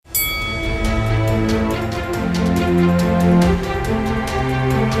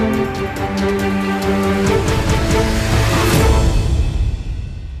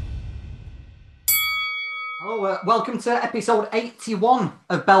welcome to episode 81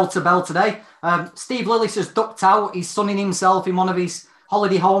 of Bell to Bell today. Steve Lillis has ducked out. He's sunning himself in one of his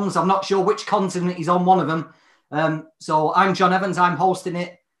holiday homes. I'm not sure which continent he's on, one of them. So I'm John Evans. I'm hosting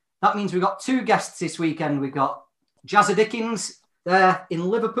it. That means we've got two guests this weekend. We've got Jazza Dickens there in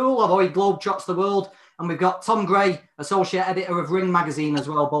Liverpool, although he globetrots the world. And we've got Tom Gray, associate editor of Ring Magazine as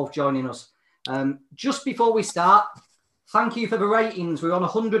well, both joining us. Just before we start, thank you for the ratings. We're on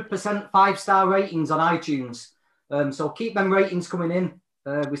 100% five-star ratings on iTunes. So keep them ratings coming in.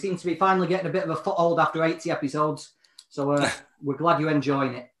 We seem to be finally getting a bit of a foothold after 80 episodes. So we're glad you're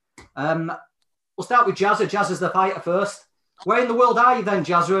enjoying it. We'll start with Jazza. Jazza's the fighter first. Where in the world are you then,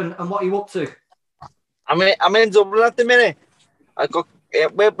 Jazza, and what are you up to? I'm in Dublin at the minute.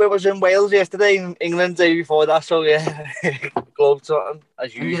 We was in Wales yesterday, in England the day before that, so yeah, globetrotting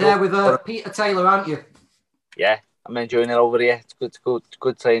as usual. And you're there with Peter Taylor, aren't you? Yeah, I'm enjoying it over here. It's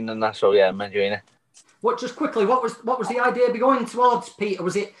good training and that, so yeah, I'm enjoying it. Just quickly, what was the idea of going towards Peter?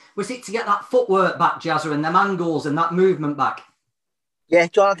 Was it to get that footwork back, Jazza, and them angles and that movement back? Yeah,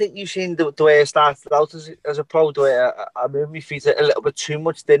 John, I think you've seen the way I started out as a pro. The way I moved my feet a little bit too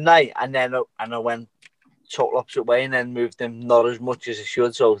much, didn't I? And then I went total opposite way and then moved them not as much as I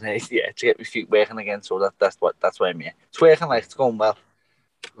should. So yeah, to get my feet working again. So that's why I'm here. It's working, it's going well.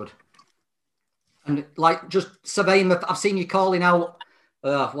 Good. And just surveying, I've seen you calling out.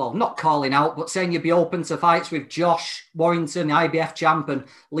 Not calling out, but saying you'd be open to fights with Josh Warrington, IBF champ, and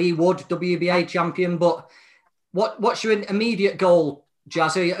Lee Wood, WBA champion. But what's your immediate goal,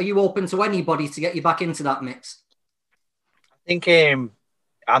 Jazz? Are you open to anybody to get you back into that mix? I think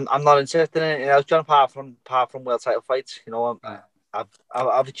I'm not interested in anything else, John, apart from world title fights. You know,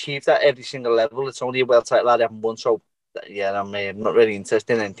 I've achieved that every single level. It's only a world title I haven't won, so yeah, I'm not really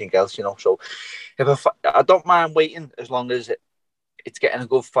interested in anything else. You know, so if I don't mind waiting as long as it's getting a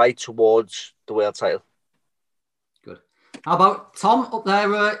good fight towards the world title. Good. How about Tom up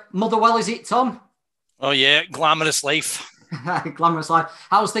there? Motherwell, is it, Tom? Oh, yeah. Glamorous life. Glamorous life.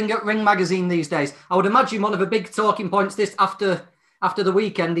 How's things at Ring Magazine these days? I would imagine one of the big talking points this after the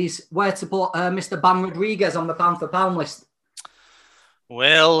weekend is where to put Mr. Bam Rodriguez on the pound-for-pound list.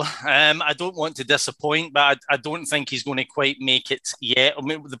 Well, I don't want to disappoint, but I don't think he's going to quite make it yet. I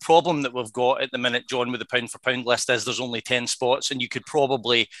mean, the problem that we've got at the minute, John, with the pound-for-pound list is there's only 10 spots, and you could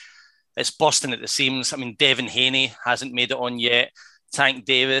probably... It's busting at the seams. I mean, Devin Haney hasn't made it on yet. Tank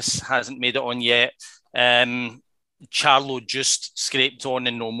Davis hasn't made it on yet. Charlo just scraped on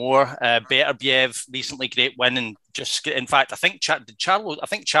and no more. Beterbiev, recently great win, and just... In fact, I think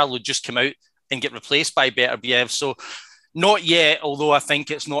Charlo just came out and get replaced by Beterbiev, so... Not yet, although I think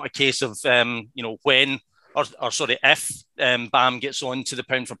it's not a case of, when if Bam gets on to the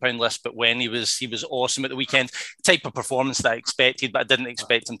pound-for-pound list, but when he was awesome at the weekend. Type of performance that I expected, but I didn't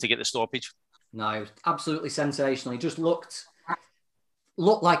expect him to get the stoppage. No, it was absolutely sensational. He just looked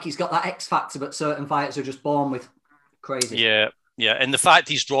like he's got that X factor that certain fighters are just born with. Crazy. Yeah, and the fact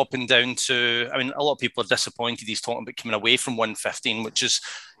he's dropping down to, I mean, a lot of people are disappointed he's talking about coming away from 115,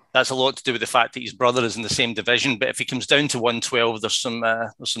 that's a lot to do with the fact that his brother is in the same division. But if he comes down to 112, there's some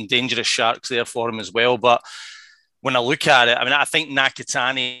dangerous sharks there for him as well. But when I look at it, I mean, I think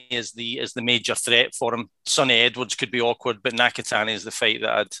Nakatani is the major threat for him. Sonny Edwards could be awkward, but Nakatani is the fight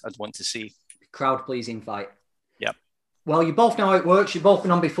that I'd want to see. Crowd-pleasing fight. Yeah. Well, you both know how it works. You've both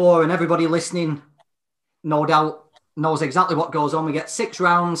been on before, and everybody listening, no doubt, knows exactly what goes on. We get 6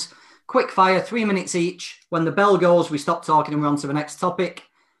 rounds, quick fire, 3 minutes each. When the bell goes, we stop talking and we're on to the next topic.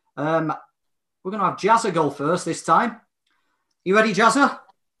 We're going to have Jazza go first this time. You ready, Jazza?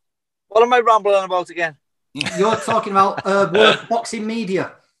 What am I rambling about again? You're talking about World Boxing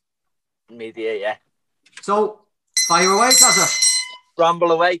Media. Media, yeah. So, fire away, Jazza.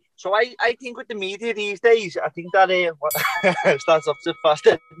 Ramble away. So I think with the media these days, I think that starts off too fast.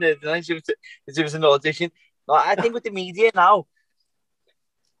 It was an audition. No, I think with the media now,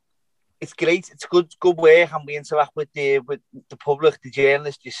 it's great. It's good work, and we interact with the public, the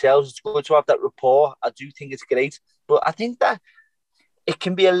journalists, yourselves. It's good to have that rapport. I do think it's great, but I think that it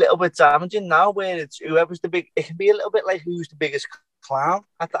can be a little bit damaging now, where it's whoever's the big. It can be a little bit like who's the biggest clown.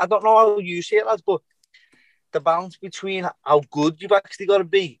 I don't know how you see it, lads, but the balance between how good you've actually got to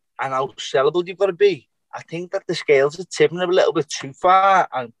be and how sellable you've got to be, I think that the scales are tipping a little bit too far,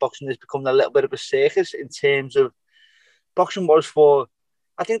 and boxing is becoming a little bit of a circus in terms of boxing was for.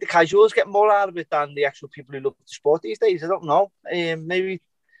 I think the casuals get more out of it than the actual people who look at the sport these days. I don't know. Maybe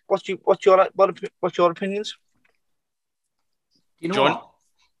what's your opinions? You know John? what?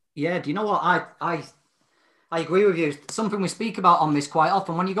 Yeah. Do you know what? I agree with you. Something we speak about on this quite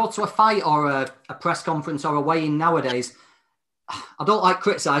often. When you go to a fight or a press conference or a weigh-in nowadays, I don't like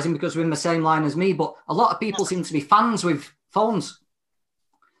criticising because we're in the same line as me, but a lot of people seem to be fans with phones.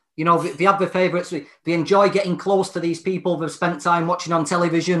 You know, they have their favourites. They enjoy getting close to these people they've spent time watching on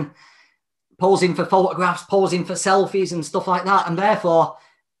television, posing for photographs, posing for selfies and stuff like that. And therefore,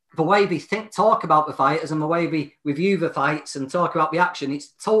 the way they talk about the fighters and the way they review the fights and talk about the action,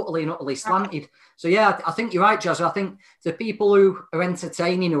 it's totally and utterly slanted. So, yeah, I think you're right, Jazz. I think the people who are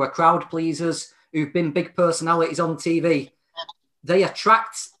entertaining, who are crowd pleasers, who've been big personalities on TV, they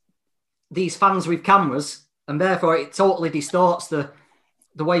attract these fans with cameras, and therefore it totally distorts the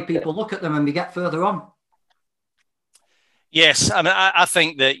way people look at them and we get further on. Yes, I mean, I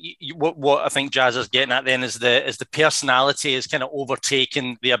think that what I think Jazz is getting at then is the personality is kind of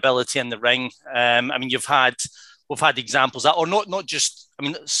overtaking the ability in the ring. I mean, we've had examples that, or not just. I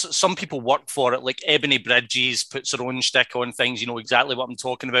mean, some people work for it, like Ebony Bridges puts her own shtick on things. You know exactly what I'm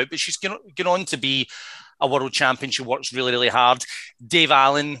talking about. But she's going on to be a world champion. She works really, really hard. Dave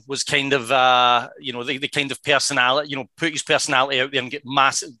Allen was kind of, the kind of personality, put his personality out there and get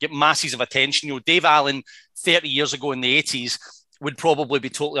masses of attention. Dave Allen, 30 years ago in the 80s, would probably be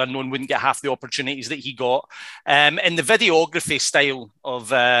totally unknown, wouldn't get half the opportunities that he got. And the videography style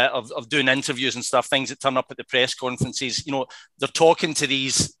of doing interviews and stuff, things that turn up at the press conferences, they're talking to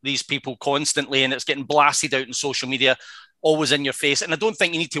these people constantly and it's getting blasted out in social media, always in your face. And I don't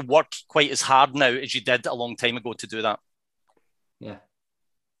think you need to work quite as hard now as you did a long time ago to do that. Yeah.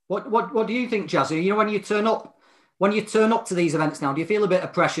 What do you think, Jazzy? When you turn up to these events now, do you feel a bit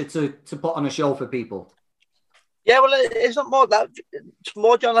of pressure to put on a show for people? Yeah, well, it's not more that. It's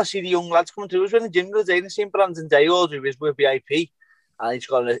more, John, I see the young lads coming through. I was in the gym the other day, the same Brandon Dayall, who is with VIP, and he's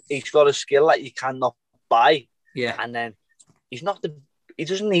got a skill that you cannot buy. Yeah. And then he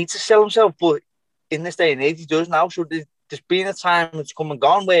doesn't need to sell himself, but in this day and age, he does now. So there's been a time that's come and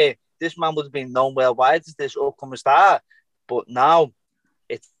gone where this man would have been known worldwide as this upcoming star, but now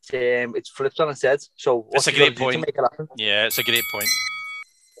it's flipped on its head. So that's a great point. Yeah, it's a great point.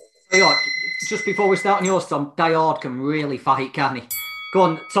 Hey, just before we start on yours, Tom, Dayard can really fight, can he? Go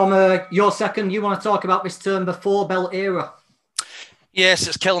on, Tom, your second. You want to talk about this term, the four-belt era? Yes,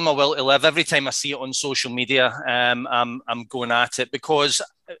 it's killing my will to live. Every time I see it on social media, I'm going at it because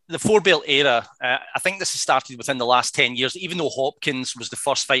the four-belt era, I think this has started within the last 10 years, even though Hopkins was the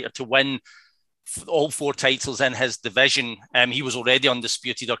first fighter to win all four titles in his division. He was already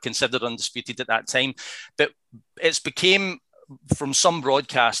undisputed or considered undisputed at that time. But it's became, from some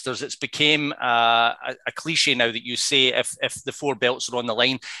broadcasters, it's became a cliche now that you say if the four belts are on the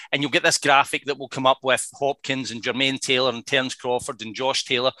line, and you'll get this graphic that will come up with Hopkins and Jermaine Taylor and Terence Crawford and Josh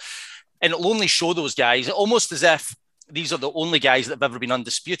Taylor, and it'll only show those guys almost as if these are the only guys that have ever been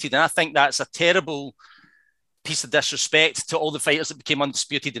undisputed. And I think that's a terrible piece of disrespect to all the fighters that became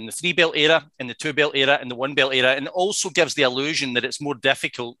undisputed in the three-belt era, in the two-belt era, in the one-belt era, and it also gives the illusion that it's more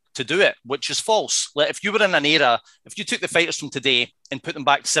difficult to do it, which is false. Like if you were in an era, if you took the fighters from today and put them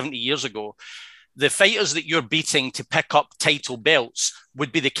back 70 years ago, the fighters that you're beating to pick up title belts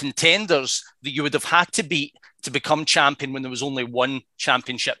would be the contenders that you would have had to beat to become champion when there was only one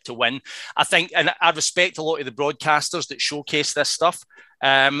championship to win. I think, and I respect a lot of the broadcasters that showcase this stuff,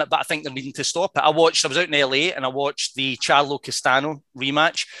 but I think they're needing to stop it. I was out in LA and I watched the Charlo Castano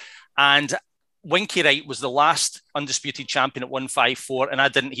rematch, and Winky Wright was the last undisputed champion at 154, and I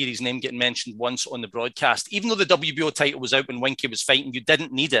didn't hear his name getting mentioned once on the broadcast. Even though the WBO title was out when Winky was fighting, you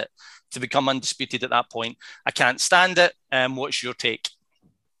didn't need it to become undisputed at that point. I can't stand it. What's your take?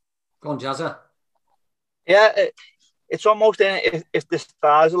 Go on, Jazza. Yeah, it's almost if the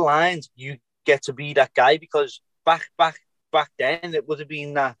stars aligned, you get to be that guy, because back then it would have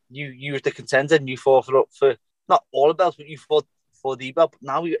been that you was the contender and you fought for not all the belts, but you fought for the belt. But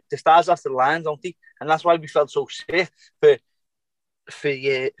now the stars have to align, don't they? And that's why we felt so sick for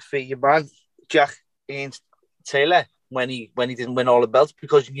your man Jack against Taylor when he didn't win all the belts,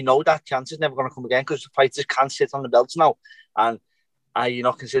 because that chance is never going to come again, because the fighters can't sit on the belts now, and you're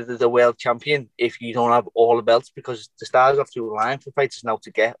not considered a world champion if you don't have all the belts, because the stars have to align for fighters now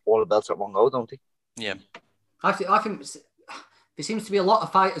to get all the belts at one go, don't they? Yeah. I think there seems to be a lot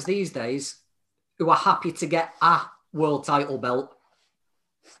of fighters these days who are happy to get a world title belt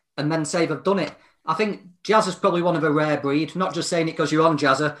and then say they've done it. I think Jazza's probably one of a rare breed, not just saying it because you're on,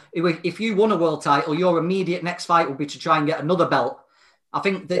 Jazza. If you won a world title, your immediate next fight would be to try and get another belt. I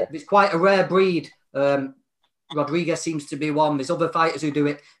think that it's quite a rare breed. Rodriguez seems to be one. There's other fighters who do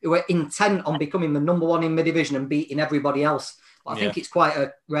it, who are intent on becoming the number one in the division and beating everybody else. But I think it's quite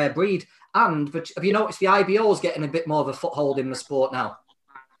a rare breed. But have you noticed the IBO is getting a bit more of a foothold in the sport now?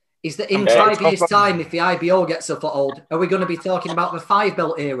 Is that in 5 years' time, if the IBO gets a foothold, are we going to be talking about the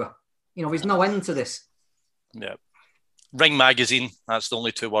 5-belt era? There's no end to this. Yeah. Ring Magazine. That's the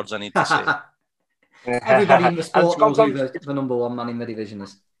only 2 words I need to say. Everybody in the sport knows who the number 1 man in the division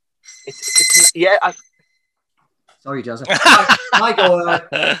is. Sorry, Jazza. I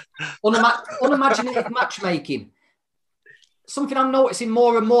go unimaginative matchmaking. Something I'm noticing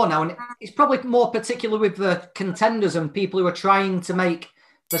more and more now, and it's probably more particular with the contenders and people who are trying to make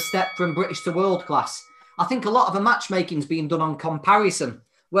the step from British to world class. I think a lot of the matchmaking is being done on comparison,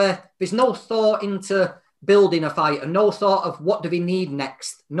 where there's no thought into building a fight and no thought of what do they need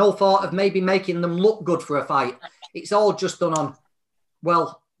next, no thought of maybe making them look good for a fight. It's all just done on,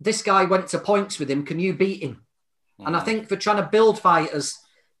 well, this guy went to points with him, can you beat him? And I think for trying to build fighters'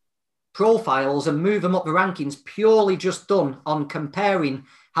 profiles and move them up the rankings, purely just done on comparing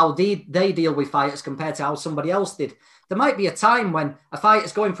how they deal with fighters compared to how somebody else did. There might be a time when a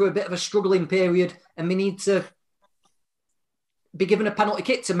fighter's going through a bit of a struggling period and we need to be given a penalty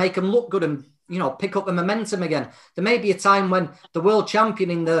kick to make them look good and, you know, pick up the momentum again. There may be a time when the world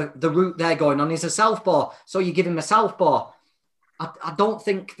champion in the route they're going on is a southpaw, so you give him a southpaw. I don't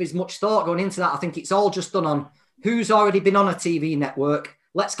think there's much thought going into that. I think it's all just done on who's already been on a TV network.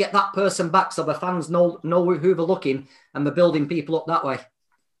 Let's get that person back so the fans know who they're looking and they're building people up that way.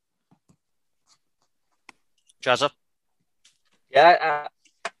 Jazza? Yeah,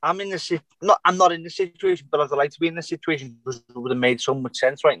 I'm not in the situation, but I'd like to be in the situation because it would have made so much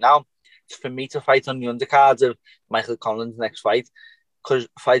sense right now for me to fight on the undercards of Michael Conlan's next fight, because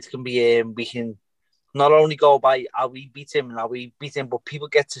fights can be we can not only go by how we beat him, but people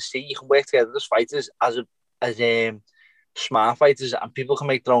get to see you can work together as fighters, as smart fighters, and people can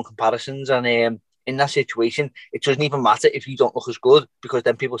make their own comparisons. And in that situation, it doesn't even matter if you don't look as good, because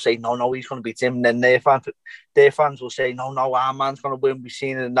then people say, no, he's going to beat him. And then their fans will say, no, our man's going to win. We've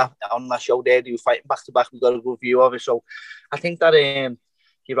seen it on that show there. They were fighting back to back. We got a good view of it. So I think that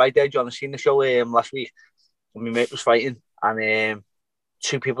you're right there, John. I seen the show last week when my mate was fighting, and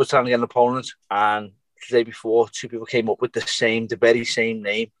 2 people trying to get an opponent, and the day before 2 people came up with the very same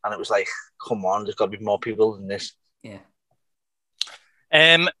name, and it was like, come on, there's got to be more people than this. Yeah.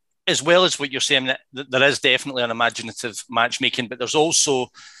 As well as what you're saying, that there is definitely unimaginative matchmaking, but there's also,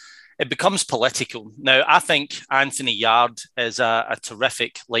 it becomes political. Now, I think Anthony Yarde is a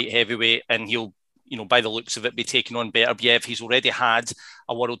terrific light heavyweight, and he'll, you know, by the looks of it, be taking on Beterbiev. He's already had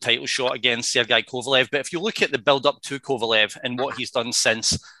a world title shot against Sergei Kovalev. But if you look at the build-up to Kovalev and what he's done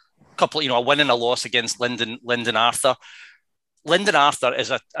since, a win and a loss against Lyndon Arthur. Lyndon Arthur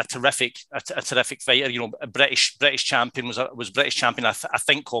is a terrific fighter. You know, a British champion, was British champion. I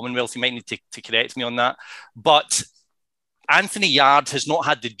think Commonwealth. You might need to correct me on that. But Anthony Yarde has not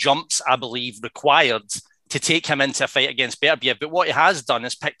had the jumps, I believe, required to take him into a fight against Beterbiev. But what he has done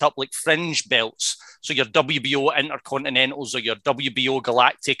is picked up like fringe belts. So your WBO Intercontinentals or your WBO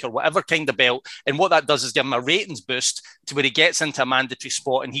Galactic or whatever kind of belt. And what that does is give him a ratings boost to where he gets into a mandatory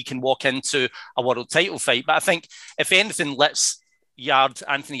spot and he can walk into a world title fight. But I think if anything lets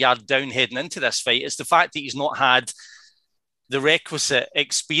Anthony Yarde down heading into this fight, is the fact that he's not had the requisite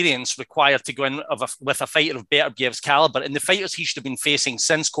experience required to go in with a fighter of Beterbiev's caliber. And the fighters he should have been facing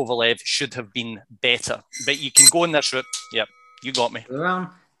since Kovalev should have been better. But you can go in this route. Yep, you got me. Around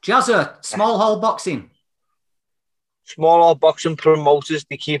Jazza, small hall boxing. Small hall boxing promoters,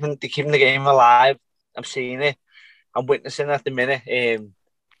 they're keeping the game alive. I'm seeing it. I'm witnessing it at the minute.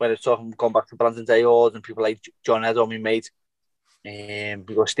 When it's talking, going back to Brandon Dayord and people like John Eddo, my mate.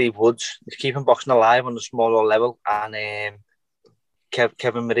 We've got Steve Woods. He's keeping boxing alive on the smaller level. And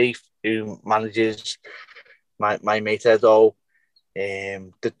Kevin Marif, who manages my mate Edo. They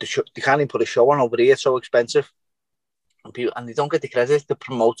can't even put a show on over here. It's so expensive. And they don't get the credit. The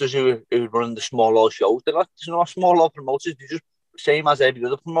promoters who run the small law shows, there's no small law promoters. They're just same as every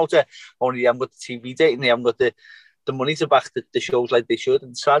other promoter. Only they haven't got the TV date and they haven't got the money to back the shows like they should.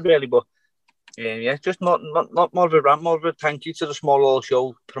 And it's sad, really. But just not more of a rant, more of a thank you to the small law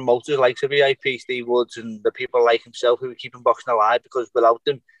show promoters like the VIP, Steve Woods, and the people like himself who are keeping boxing alive. Because without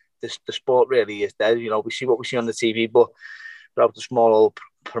them, the sport really is dead. You know, we see what we see on the TV, but without the small law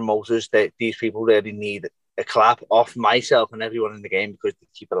promoters, these people really need a clap off myself and everyone in the game because they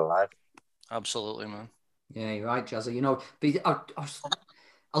keep it alive. Absolutely, man. Yeah, you're right, Jazza. You know,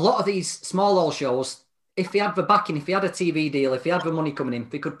 a lot of these small hall shows, if they had the backing, if they had a TV deal, if they had the money coming in,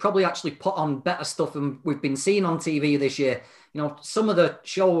 they could probably actually put on better stuff than we've been seeing on TV this year. You know, some of the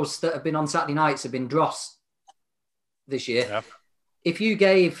shows that have been on Saturday nights have been dross this year. Yeah. If you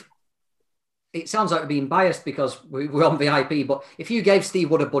gave... It sounds like we're being biased because we're on VIP, but if you gave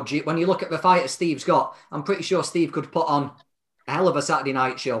Steve Wood a budget, when you look at the fighter Steve's got, I'm pretty sure Steve could put on a hell of a Saturday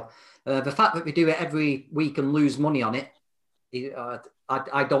night show. The fact that we do it every week and lose money on it,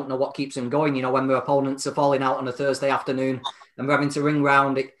 I don't know what keeps him going. You know, when their opponents are falling out on a Thursday afternoon and we're having to ring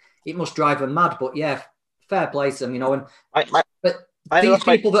round, it must drive them mad. But yeah, fair play to them, you know. And but these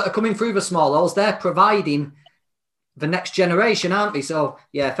people that are coming through the small halls, they're providing the next generation, aren't they? So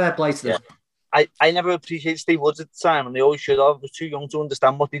yeah, fair play to them. Yeah. I never appreciated Steve Woods at the time, and they always should have. I was too young to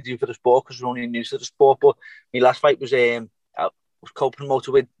understand what they do for the sport because we're only new to the sport. But my last fight was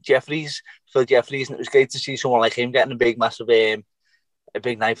co-promoted with Jeffries, Phil Jeffries, and it was great to see someone like him getting a big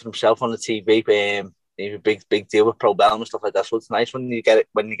big night for himself on the TV. A big deal with Pro Bellum and stuff like that. So it's nice when you get it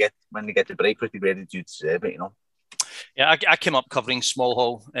when you get the break, because they really do deserve it, you know. Yeah, I came up covering Small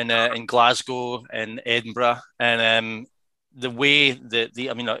Hall in Glasgow and Edinburgh, and the way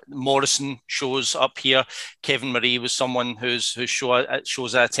Morrison shows up here, Kevin Marie was someone whose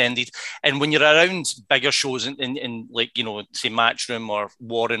shows I attended, and when you're around bigger shows in like, you know, say Matchroom or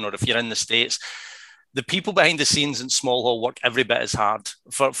Warren, or if you're in the States, the people behind the scenes in Small Hall work every bit as hard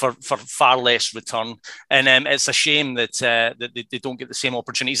for far less return. And it's a shame that they don't get the same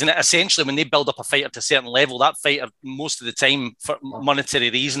opportunities. And essentially, when they build up a fighter to a certain level, that fighter, most of the time, for monetary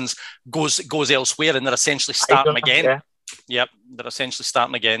reasons, goes elsewhere, and they're essentially starting again. Yeah. Yep, they're essentially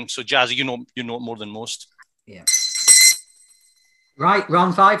starting again. So, Jazzy, you know it more than most. Yeah. Right,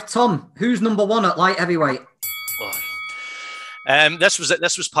 round 5. Tom, who's number 1 at light heavyweight? This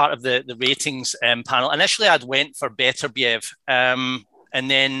was part of the ratings panel. Initially, I'd went for Beterbiev, and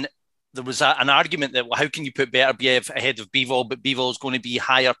then there was an argument that, well, how can you put Beterbiev ahead of Bivol? But Bivol is going to be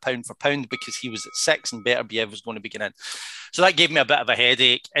higher pound for pound because he was at 6 and Beterbiev was going to be getting in. So that gave me a bit of a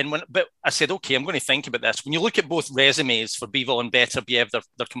headache. But I said, okay, I'm going to think about this. When you look at both resumes for Bivol and Beterbiev,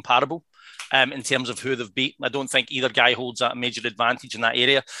 they're comparable in terms of who they've beat. I don't think either guy holds a major advantage in that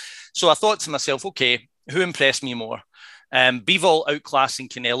area. So I thought to myself, okay, who impressed me more? Bivol outclassing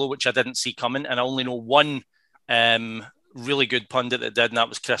Canelo, which I didn't see coming, and I only know one really good pundit that did, and that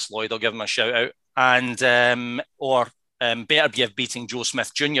was Chris Lloyd. I'll give him a shout out. And Beterbiev beating Joe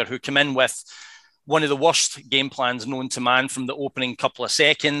Smith Jr., who came in with one of the worst game plans known to man from the opening couple of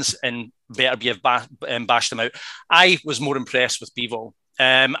seconds, and Beterbiev bashed him out. I was more impressed with Bivol.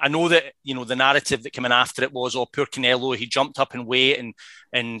 I know that, you know, the narrative that came in after it was, oh, poor Canelo, he jumped up in weight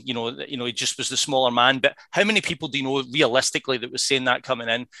and you know he just was the smaller man. But how many people do you know realistically that was saying that coming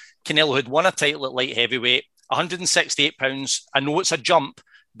in? Canelo had won a title at light heavyweight, 168 pounds. I know it's a jump,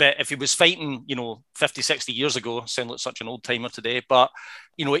 but if he was fighting, you know, 50, 60 years ago, sound like such an old timer today, but,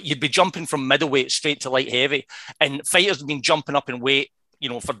 you know, you'd be jumping from middleweight straight to light heavy, and fighters have been jumping up in weight, you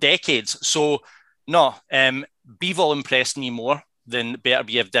know, for decades. So no, Bivol impressed me more than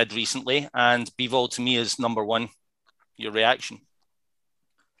Beterbiev did recently, and Bivol to me is number 1. Your reaction?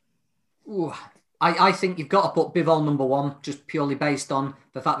 Ooh, I think you've got to put Bivol number 1, just purely based on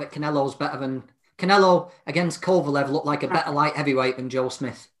the fact that Canelo's better than... Canelo against Kovalev looked like a better light heavyweight than Joe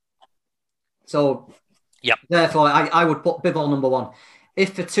Smith. So, yep. Therefore, I would put Bivol number 1.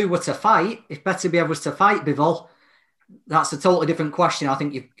 If the two were to fight, if Beterbiev was to fight Bivol, that's a totally different question. I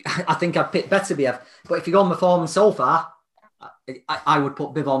think I'd pick Beterbiev. But if you go on the form so far, I would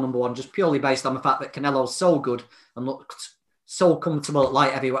put Bivol number 1, just purely based on the fact that Canelo's so good and looked so comfortable at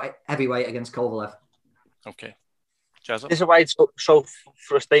light heavyweight against Kovalev. Okay. Jazza? This is why it's so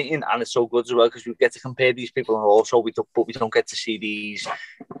frustrating, and it's so good as well, because we get to compare these people, and also we don't get to see these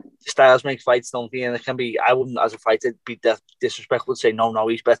styles make fights, don't they? And it can be, I wouldn't, as a fighter, be disrespectful to say no,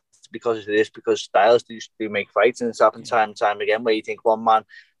 he's better because of this, because styles do make fights, and it's happened time and time again where you think one man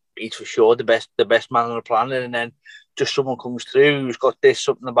beats for sure the best man on the planet, and then just someone comes through who's got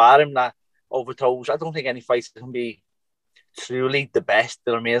something about him that overthrows. I don't think any fighter can be truly the best.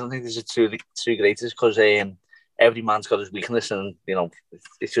 You know what I mean? I don't think there's a true greatest, because every man's got his weakness, and you know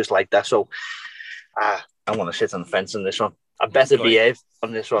it's just like that. So I want to sit on the fence on this one. I better behave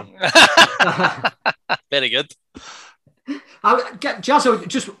on this one. Very good. Jazzo,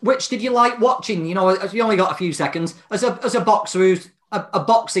 just which did you like watching? You know, you only got a few seconds as a boxer who's a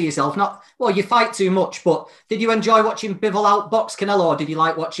boxer yourself. Not well, you fight too much, but did you enjoy watching Bivol outbox Canelo, or did you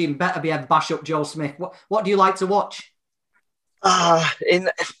like watching Beterbiev bash up Joe Smith? What do you like to watch? I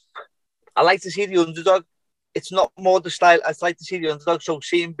like to see the underdog. It's not more the style. I like to see the underdog. So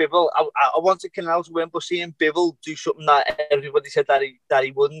seeing Bivol, I wanted Canelo to win, but seeing Bivol do something that everybody said that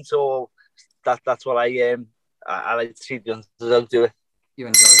he wouldn't. So that's what I like to see the underdog do it. You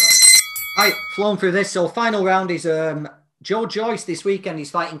enjoy that. Right, flown through this. So final round is Joe Joyce this weekend.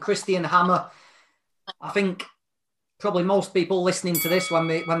 He's fighting Christian Hammer. I think probably most people listening to this when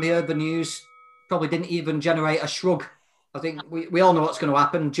they heard the news probably didn't even generate a shrug. I think we all know what's going to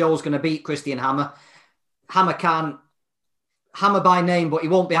happen. Joe's going to beat Christian Hammer. Hammer can't hammer by name, but he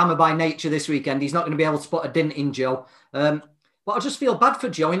won't be hammer by nature this weekend. He's not going to be able to put a dint in Joe. But I just feel bad for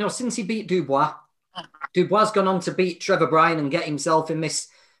Joe. You know, since he beat Dubois, Dubois has gone on to beat Trevor Bryan and get himself in this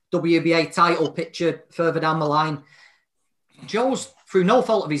WBA title picture further down the line. Joe's, through no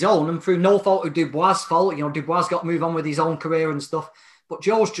fault of his own and through no fault of Dubois' fault, you know, Dubois got to move on with his own career and stuff. But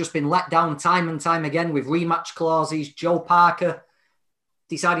Joe's just been let down time and time again with rematch clauses. Joe Parker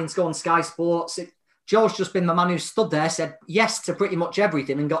deciding to go on Sky Sports. Joe's just been the man who stood there, said yes to pretty much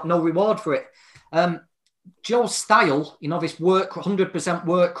everything and got no reward for it. Joe's style, you know, this 100%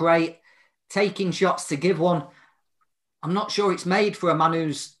 work rate, taking shots to give one, I'm not sure it's made for a man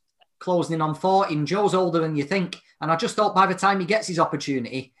who's closing in on 40. And Joe's older than you think. And I just hope by the time he gets his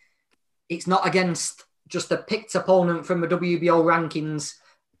opportunity, it's not against just a picked opponent from the WBO rankings.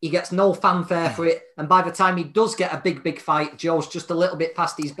 He gets no fanfare for it. And by the time he does get a big fight, Joe's just a little bit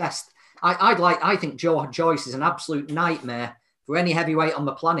past his best. I think Joe Joyce is an absolute nightmare for any heavyweight on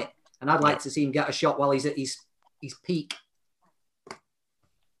the planet. And I'd like to see him get a shot while he's at his peak.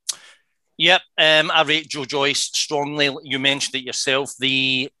 Yep, I rate Joe Joyce strongly. You mentioned it yourself.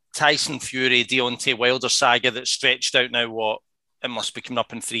 The Tyson Fury, Deontay Wilder saga that stretched out now, it must be coming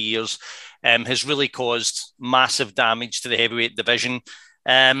up in 3 years, has really caused massive damage to the heavyweight division.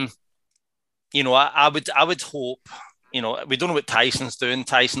 You know, I would hope, you know, we don't know what Tyson's doing.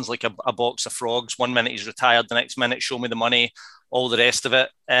 Tyson's like a box of frogs. 1 minute he's retired, the next minute show me the money, all the rest of it.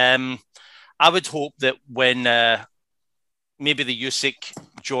 I would hope that when maybe the Usyk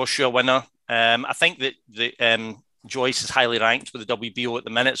Joshua winner, I think that Joyce is highly ranked with the WBO at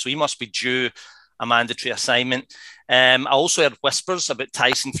the minute, so he must be due a mandatory assignment. I also heard whispers about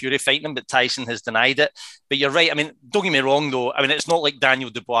Tyson Fury fighting him, but Tyson has denied it. But you're right. I mean, don't get me wrong, though. I mean, it's not like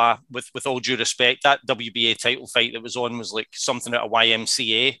Daniel Dubois, with all due respect. That WBA title fight that was on was like something out of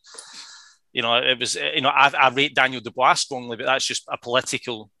YMCA. You know, it was, you know, I rate Daniel Dubois strongly, but that's just a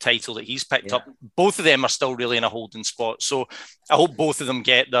political title that he's picked up. Both of them are still really in a holding spot. So I hope both of them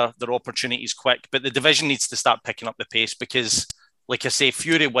get their opportunities quick. But the division needs to start picking up the pace because, like I say,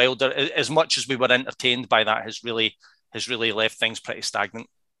 Fury Wilder, as much as we were entertained by that, has really left things pretty stagnant.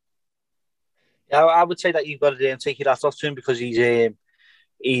 Yeah, I would say that you've got to take your hat off to him because he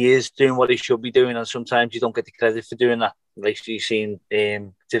is doing what he should be doing, and sometimes you don't get the credit for doing that. Like you've seen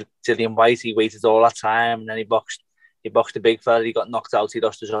Dillian White, he waited all that time, and then he boxed the big fella. He got knocked out. He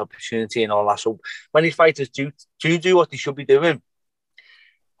lost his opportunity and all that. So when these fighters do what they should be doing,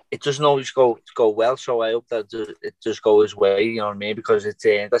 it doesn't always go well. So I hope that it does go his way. You know what I mean? Because it's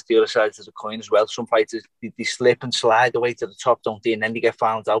that's the other side of the coin as well. Some fighters they slip and slide away to the top, don't they? And then they get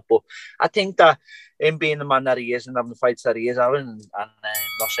found out. But I think that him being the man that he is and having the fights that he is having, and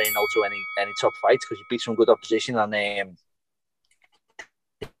not saying no to any top fights because he beat some good opposition, and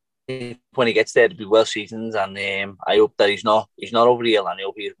when he gets there to be well seasoned, and I hope that he's not over the hill, and I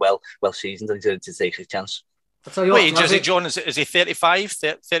hope he's well seasoned and to take his chance. Wait, is he, John? Is he 35?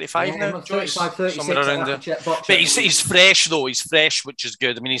 35 now? 35, 36. Somewhere around there. But he's fresh though. He's fresh, which is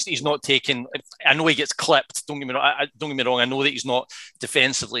good. I mean, he's not taking. I know he gets clipped. Don't get me wrong. I know that he's not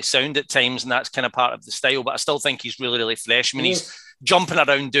defensively sound at times, and that's kind of part of the style. But I still think he's really, really fresh. I mean, he's jumping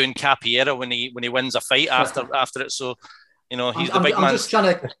around doing capoeira when he wins a fight after it. So. You know, he's the big man. I'm just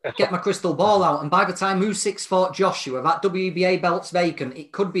trying to get my crystal ball out. And by the time Usyk fought Joshua, that WBA belt's vacant.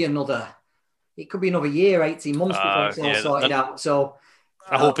 It could be another year, 18 months before it's all sorted out. So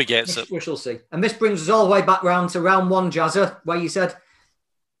I hope he gets it. We shall see. And this brings us all the way back round to round one, Jazza, where you said,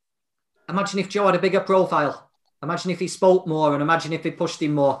 imagine if Joe had a bigger profile. Imagine if he spoke more, and imagine if he pushed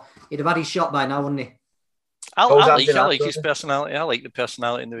him more. He'd have had his shot by now, wouldn't he? I like his personality. I like the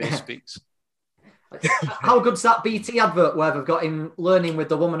personality and the way he speaks. How good's that BT advert where they've got him learning with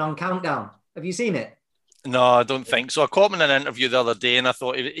the woman on Countdown? Have you seen it? No, I don't think so. I caught him in an interview the other day, and I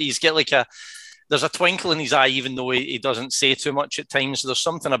thought he's got there's a twinkle in his eye, even though he doesn't say too much at times. So there's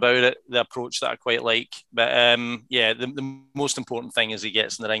something about it, the approach that I quite like. But the most important thing is he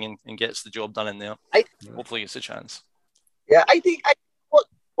gets in the ring and gets the job done in there. Hopefully, gets a chance. Yeah, I think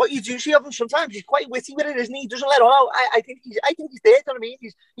what you do see of him sometimes, he's quite witty with it, isn't he? He doesn't let on. I think he's there. Do you know what I mean?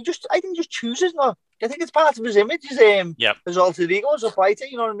 I think he just chooses not. I think it's part of his image. His alter ego as a fighter.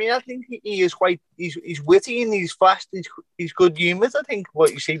 You know what I mean? I think he is quite. He's witty and he's fast. He's good humoured. I think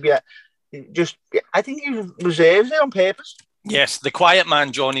what you see, I think he reserves it on purpose. Yes, the quiet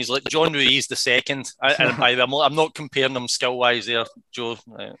man, John. He's like John Ruiz the second. And by the way, I'm not comparing them skill wise there, Joe.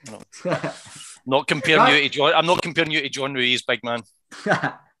 No. Not comparing you to John. I'm not comparing you to John Ruiz, big man.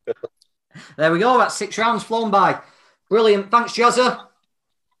 There we go. That's 6 rounds flown by. Brilliant. Thanks, Jazza.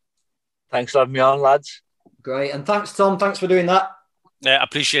 Thanks for having me on, lads. Great. And thanks, Tom. Thanks for doing that. Yeah,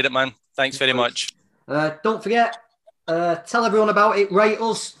 appreciate it, man. Thanks very much. Don't forget, tell everyone about it. Rate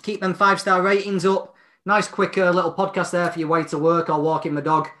us. Keep them 5-star ratings up. Nice quick little podcast there for your way to work or walking the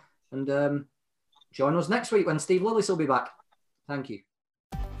dog. And join us next week when Steve Lillis will be back. Thank you.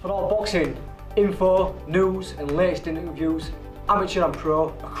 For all boxing info, news and latest interviews, amateur and pro,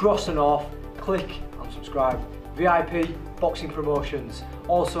 across the north, click and subscribe. VIP Boxing Promotions.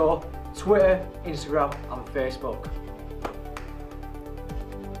 Also, Twitter, Instagram and Facebook.